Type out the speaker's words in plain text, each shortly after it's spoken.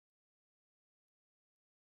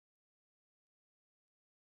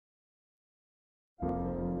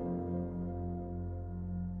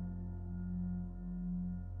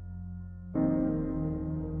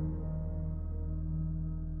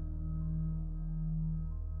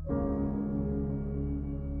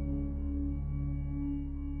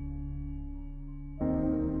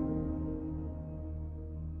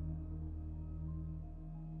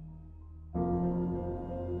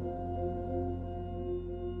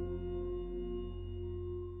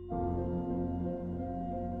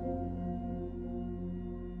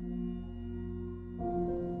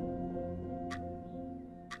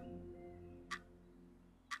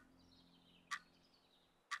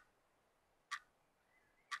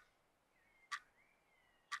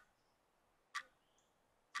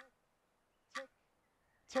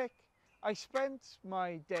tick. I spent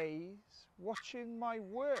my days watching my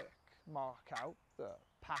work mark out the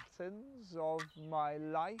patterns of my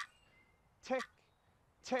life. Tick,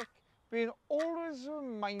 tick, being always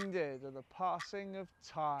reminded of the passing of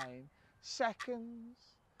time. Seconds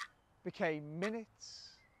became minutes,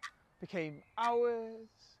 became hours,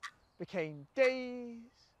 became days,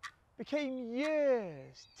 became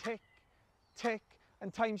years. Tick, tick,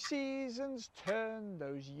 and time seasons turn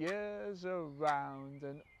those years around,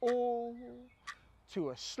 and all to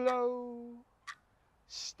a slow,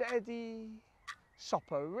 steady,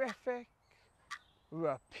 soporific,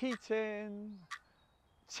 repeating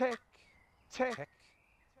tick, tick, Tick,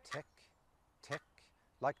 tick, tick.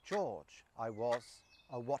 Like George, I was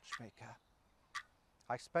a watchmaker.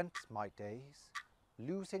 I spent my days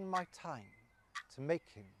losing my time to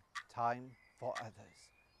making time for others.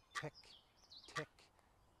 Tick, tick,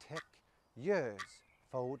 tick. Years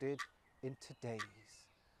folded into days,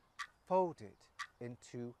 folded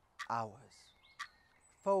into hours,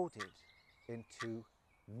 folded into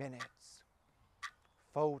minutes,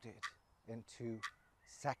 folded into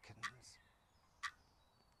seconds.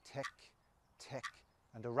 Tick, tick,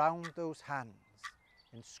 and around those hands,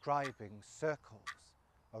 inscribing circles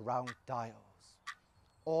around dials,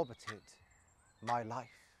 orbited my life,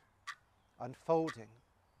 unfolding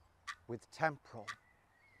with temporal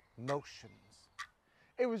motions.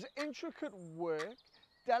 It was intricate work,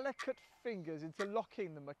 delicate fingers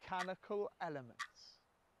interlocking the mechanical elements.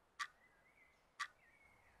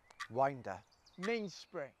 Winder,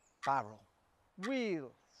 Mainspring, barrel,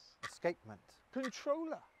 wheels, escapement,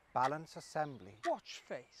 controller, balance assembly, watch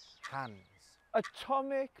face. hands,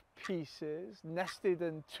 Atomic pieces nested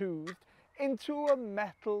and toothed into a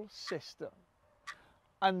metal system.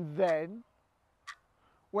 And then,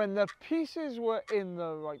 when the pieces were in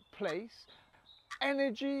the right place,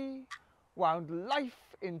 energy wound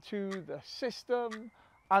life into the system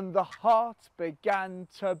and the heart began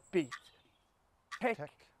to beat. Tick, tick,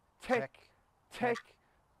 tick, tick,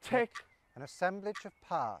 tick. an assemblage of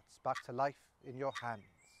parts back to life in your hands.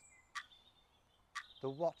 The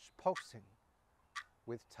watch pulsing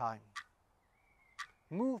with time.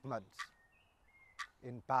 Movement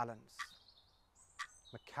in balance.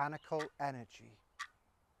 Mechanical energy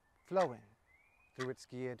flowing through its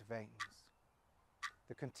geared veins.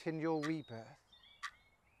 The continual rebirth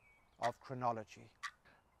of chronology.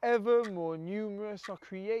 Ever more numerous our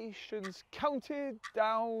creations counted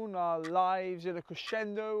down our lives in a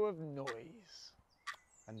crescendo of noise.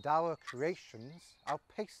 And our creations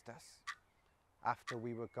outpaced us after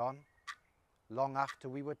we were gone, long after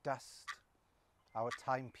we were dust. Our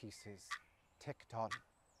timepieces ticked on.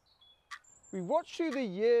 We watched through the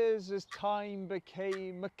years as time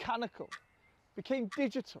became mechanical, became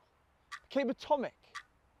digital, became atomic.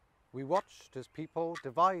 We watched as people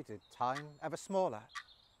divided time ever smaller,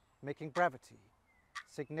 making brevity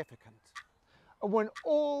significant. And when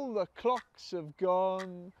all the clocks have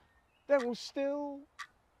gone, there will still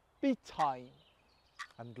be time.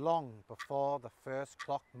 And long before the first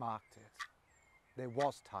clock marked it, there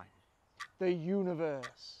was time. The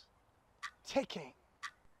universe ticking.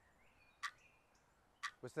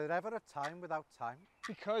 Was there ever a time without time?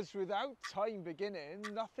 Because without time beginning,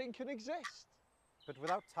 nothing can exist. But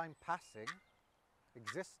without time passing,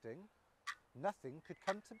 existing, nothing could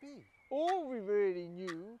come to be. All we really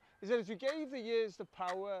knew is that as we gave the years the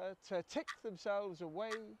power to tick themselves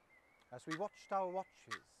away, As we watched our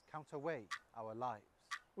watches count away our lives,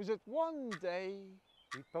 was that one day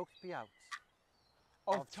we'd both be out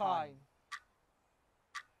of time.